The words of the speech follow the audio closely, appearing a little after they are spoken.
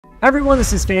Hi everyone,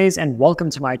 this is FaZe and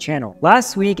welcome to my channel.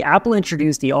 Last week, Apple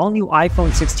introduced the all-new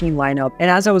iPhone 16 lineup,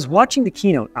 and as I was watching the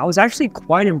keynote, I was actually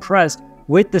quite impressed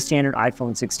with the standard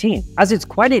iPhone 16, as it's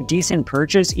quite a decent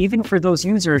purchase even for those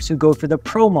users who go for the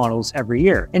Pro models every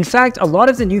year. In fact, a lot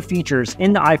of the new features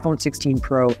in the iPhone 16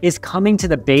 Pro is coming to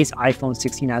the base iPhone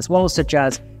 16 as well, such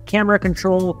as camera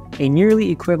control, a nearly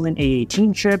equivalent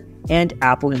A18 chip, and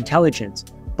Apple Intelligence.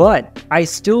 But I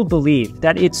still believe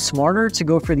that it's smarter to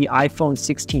go for the iPhone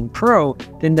 16 Pro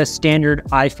than the standard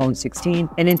iPhone 16.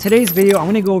 And in today's video, I'm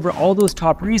going to go over all those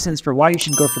top reasons for why you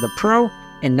should go for the Pro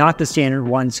and not the standard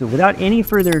one. So without any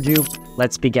further ado,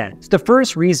 let's begin. So the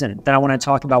first reason that I want to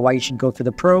talk about why you should go for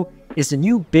the Pro is the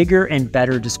new bigger and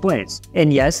better displays.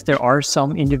 And yes, there are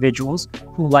some individuals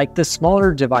who like the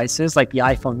smaller devices like the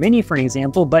iPhone mini, for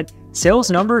example, but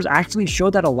sales numbers actually show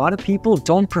that a lot of people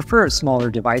don't prefer smaller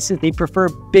devices. They prefer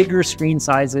bigger screen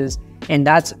sizes. And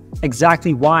that's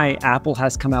exactly why Apple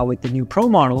has come out with the new Pro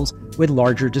models with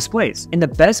larger displays. And the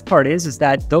best part is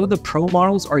that though the Pro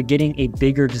models are getting a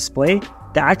bigger display,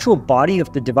 the actual body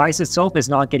of the device itself is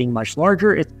not getting much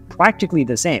larger. It's practically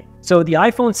the same. So the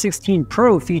iPhone 16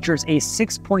 Pro features a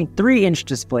 6.3-inch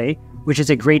display, which is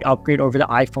a great upgrade over the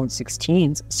iPhone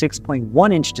 16's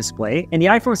 6.1-inch display. And the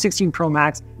iPhone 16 Pro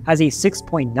Max has a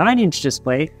 6.9-inch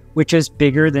display, which is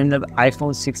bigger than the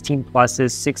iPhone 16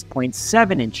 Plus's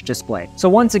 6.7-inch display. So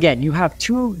once again, you have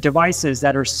two devices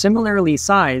that are similarly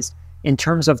sized in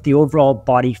terms of the overall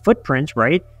body footprint,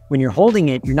 right? When you're holding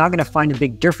it, you're not going to find a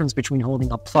big difference between holding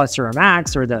a Plus or a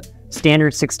Max or the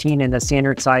standard 16 and the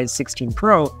standard size 16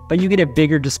 Pro, but you get a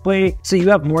bigger display, so you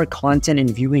have more content and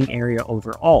viewing area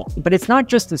overall. But it's not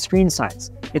just the screen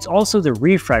size, it's also the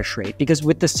refresh rate, because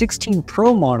with the 16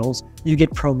 Pro models, you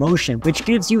get ProMotion, which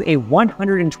gives you a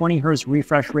 120 Hz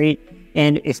refresh rate.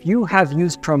 And if you have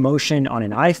used ProMotion on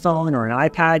an iPhone or an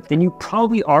iPad, then you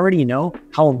probably already know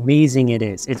how amazing it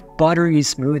is. It's buttery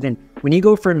smooth, and when you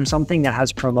go from something that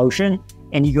has ProMotion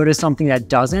and you go to something that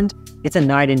doesn't, it's a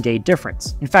night and day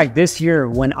difference. In fact, this year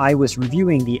when I was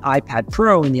reviewing the iPad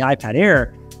Pro and the iPad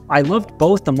Air, I loved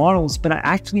both the models, but I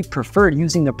actually preferred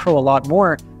using the Pro a lot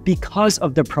more because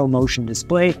of the ProMotion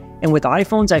display. And with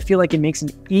iPhones, I feel like it makes an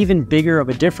even bigger of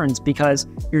a difference because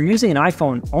you're using an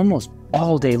iPhone almost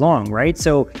all day long, right?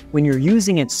 So when you're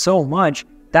using it so much,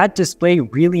 that display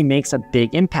really makes a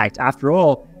big impact. After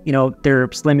all, you know, they're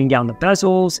slimming down the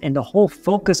bezels and the whole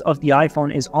focus of the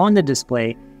iPhone is on the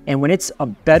display. And when it's a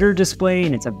better display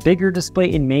and it's a bigger display,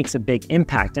 it makes a big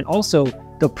impact. And also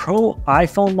the Pro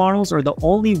iPhone models are the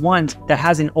only ones that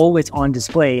has an always on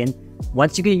display. And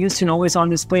once you get used to an always on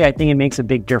display, I think it makes a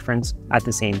big difference at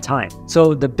the same time.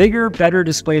 So the bigger, better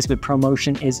displays with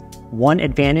ProMotion is one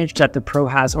advantage that the Pro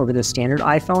has over the standard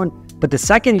iPhone. But the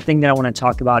second thing that I want to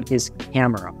talk about is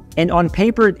camera. And on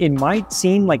paper, it might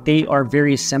seem like they are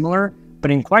very similar,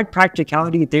 but in quite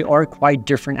practicality, they are quite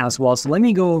different as well. So let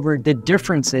me go over the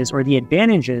differences or the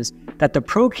advantages that the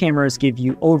Pro cameras give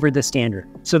you over the standard.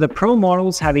 So the Pro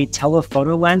models have a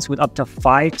telephoto lens with up to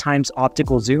 5 times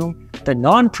optical zoom. The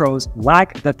non-Pros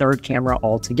lack the third camera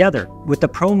altogether. With the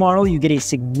Pro model, you get a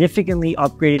significantly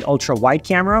upgraded ultra-wide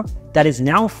camera that is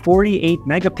now 48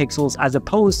 megapixels as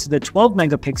opposed to the 12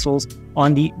 megapixels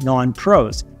on the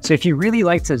non-Pros. So if you really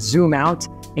like to zoom out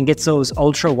and get those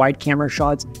ultra-wide camera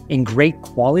shots in great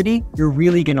quality, you're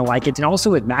really going to like it. And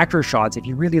also with macro shots, if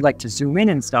you really like to zoom in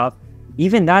and stuff,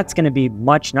 even that's going to be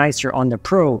much nicer on the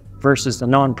Pro versus the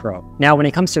non-Pro. Now, when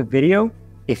it comes to video,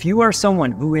 if you are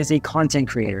someone who is a content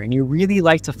creator and you really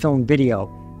like to film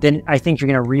video, then I think you're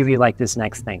going to really like this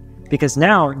next thing. Because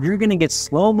now you're going to get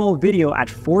slow-mo video at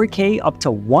 4K up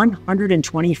to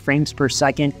 120 frames per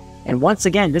second. And once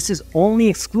again, this is only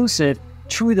exclusive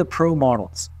to the Pro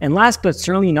models. And last but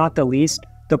certainly not the least,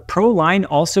 the Pro line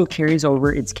also carries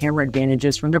over its camera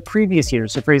advantages from the previous year.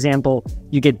 So for example,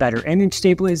 you get better image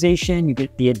stabilization, you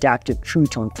get the adaptive True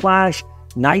Tone flash,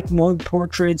 night mode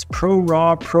portraits, Pro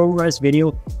RAW, ProRes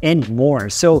video, and more.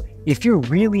 So if you're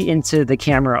really into the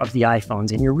camera of the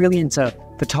iPhones and you're really into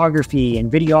photography and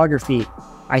videography,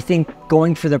 I think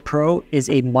going for the Pro is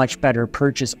a much better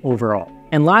purchase overall.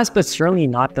 And last but certainly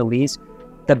not the least,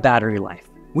 the battery life.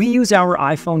 We use our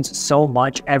iPhones so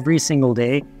much every single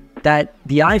day that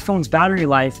the iPhone's battery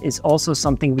life is also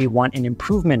something we want an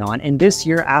improvement on. And this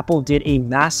year, Apple did a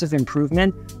massive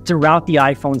improvement throughout the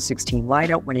iPhone 16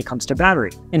 lineup when it comes to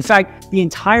battery. In fact, the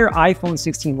entire iPhone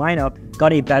 16 lineup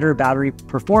got a better battery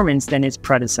performance than its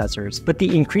predecessors, but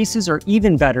the increases are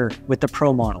even better with the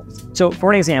Pro models. So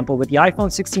for example, with the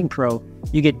iPhone 16 Pro,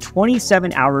 you get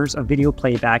 27 hours of video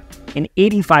playback and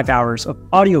 85 hours of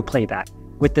audio playback.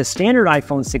 With the standard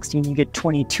iPhone 16, you get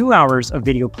 22 hours of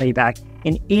video playback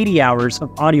and 80 hours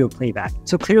of audio playback.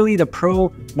 So clearly the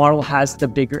Pro model has the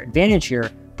bigger advantage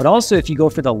here, but also if you go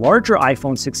for the larger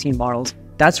iPhone 16 models,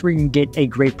 that's where you get a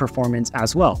great performance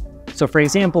as well. So for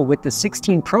example, with the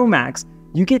 16 Pro Max,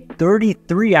 you get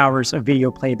 33 hours of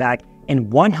video playback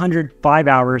and 105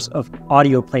 hours of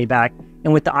audio playback.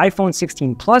 And with the iPhone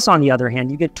 16 Plus, on the other hand,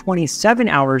 you get 27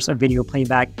 hours of video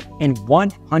playback and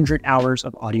 100 hours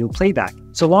of audio playback.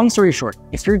 So long story short,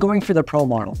 if you're going for the Pro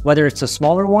model, whether it's the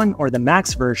smaller one or the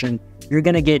Max version, you're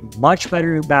going to get much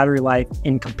better battery life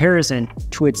in comparison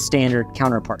to its standard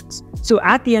counterparts. So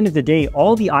at the end of the day,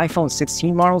 all the iPhone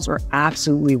 16 models are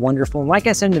absolutely wonderful. And like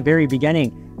I said in the very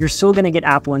beginning, you're still going to get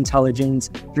Apple Intelligence,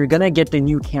 you're going to get the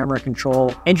new camera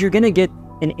control, and you're going to get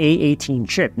an A18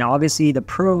 chip. Now, obviously the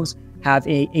Pros have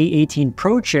a A18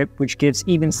 Pro chip, which gives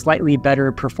even slightly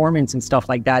better performance and stuff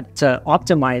like that to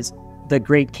optimize the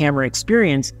great camera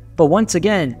experience. But once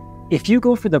again, if you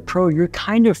go for the Pro, you're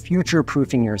kind of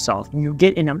future-proofing yourself. You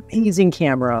get an amazing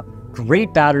camera,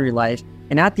 great battery life,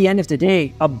 and at the end of the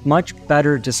day, a much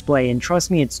better display. And trust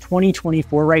me, it's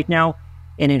 2024 right now,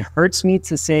 and it hurts me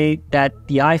to say that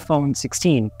the iPhone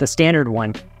 16, the standard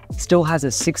one, still has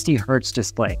a 60 Hertz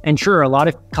display. And sure, a lot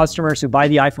of customers who buy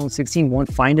the iPhone 16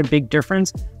 won't find a big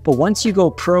difference, but once you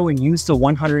go Pro and use the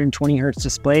 120 Hertz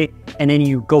display, and then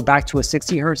you go back to a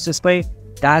 60 Hertz display,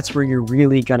 that's where you're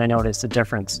really gonna notice the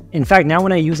difference. In fact, now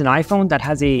when I use an iPhone that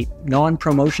has a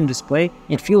non-promotion display,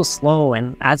 it feels slow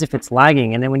and as if it's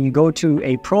lagging. And then when you go to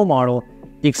a Pro model,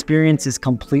 the experience is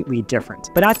completely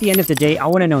different. But at the end of the day, I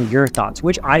wanna know your thoughts.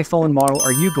 Which iPhone model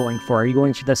are you going for? Are you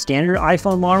going for the standard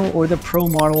iPhone model or the Pro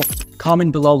model?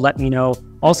 Comment below, let me know.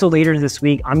 Also later this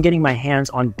week, I'm getting my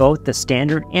hands on both the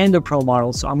standard and the Pro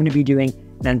model. So I'm gonna be doing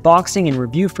an unboxing and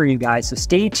review for you guys. So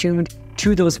stay tuned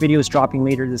to those videos dropping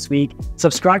later this week.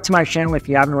 Subscribe to my channel if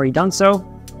you haven't already done so,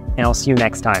 and I'll see you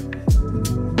next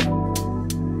time.